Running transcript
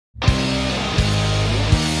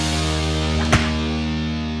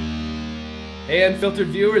Hey Unfiltered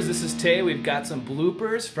viewers, this is Tay. We've got some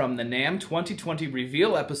bloopers from the NAMM 2020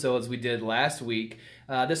 reveal episodes we did last week.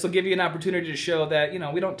 This will give you an opportunity to show that,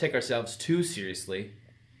 we don't take ourselves too seriously.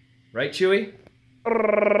 Right, Chewy?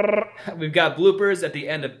 We've got bloopers at the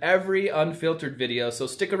end of every Unfiltered video, so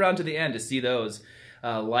stick around to the end to see those.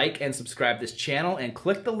 Like and subscribe this channel and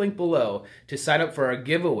click the link below to sign up for our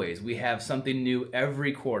giveaways. We have something new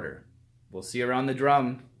every quarter. We'll see you around the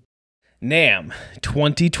drum. NAMM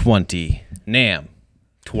 2020. NAMM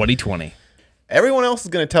 2020. Everyone else is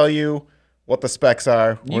going to tell you what the specs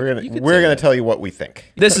are. We're going to tell you what we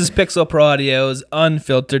think. This is Pixel Pro Audio's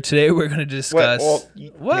Unfiltered. Today we're going to discuss...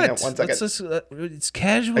 What? One second. It's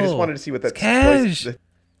casual. I just wanted to see what that's...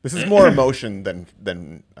 This is more emotion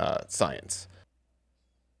than science.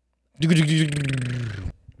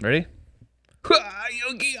 Ready?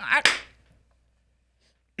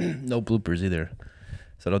 No bloopers either.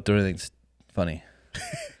 So don't do anything funny.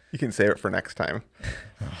 You can save it for next time.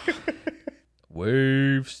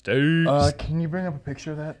 Wave state. Can you bring up a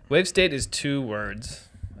picture of that? Wave state is 2 words,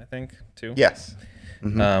 I think. 2? Yes.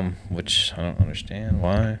 Mm-hmm. Which I don't understand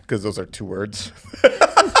why. Because those are 2 words.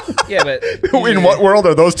 Yeah, but... In what world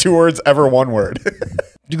are those 2 words ever 1 word?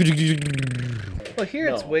 Well, here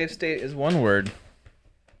it's wave state is 1 word.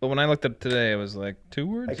 But when I looked up today, it was like 2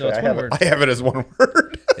 words? Actually, No, it's 1 word. I have it as 1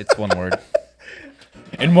 word. It's 1 word.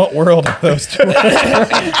 In what world are those 2 words?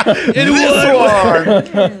 In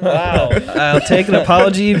this one! Wow. I'll take an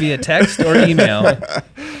apology via text or email.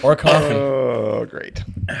 Or coffee. Oh, great.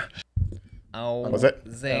 Oh, was it?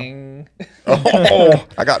 Zing. Oh,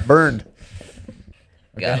 I got burned.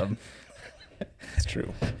 Got him. It's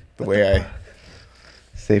true. The way I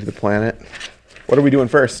save the planet. What are we doing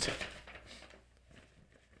first?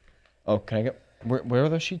 Oh, can I get... Where are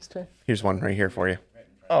those sheets today? Here's one right here for you.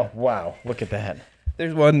 Oh, wow. Look at that.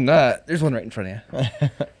 There's one right in front of you.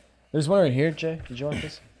 There's one right here, Jay. Did you want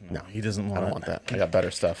this? No, He doesn't want I don't it. want that. I got better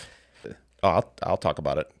stuff. Oh, I'll talk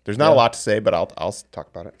about it. There's not a lot to say, but I'll talk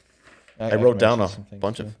about it. I wrote down a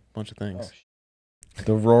bunch of things. Oh,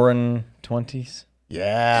 the Roaring 20s.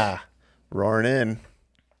 Yeah, roaring in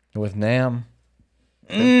With NAMM.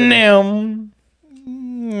 NAMM.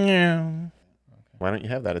 NAMM. Why don't you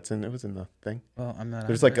have that? It was in the thing. Well, I'm not.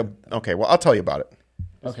 There's like a... Okay, well, I'll tell you about it.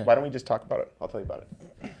 Okay. Why don't we just talk about it? I'll tell you about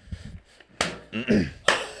it.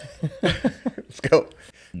 Let's go.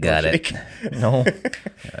 Got it. No.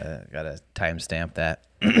 Gotta timestamp that.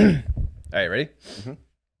 All right, ready? Mm-hmm.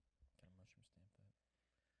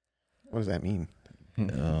 What does that mean?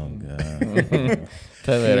 Oh, God.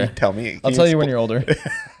 Tell you later. Tell me. I'll tell you when you're older. You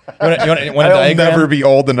want a I'll diagram? never be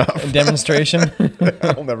old enough. A demonstration?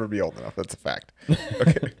 I'll never be old enough. That's a fact.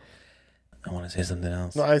 Okay. I want to say something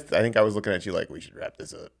else. No, I think I was looking at you like we should wrap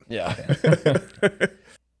this up. Yeah.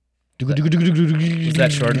 Was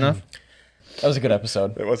that short enough? That was a good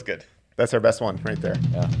episode. It was good. That's our best one right there.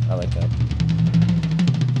 Yeah, I like that.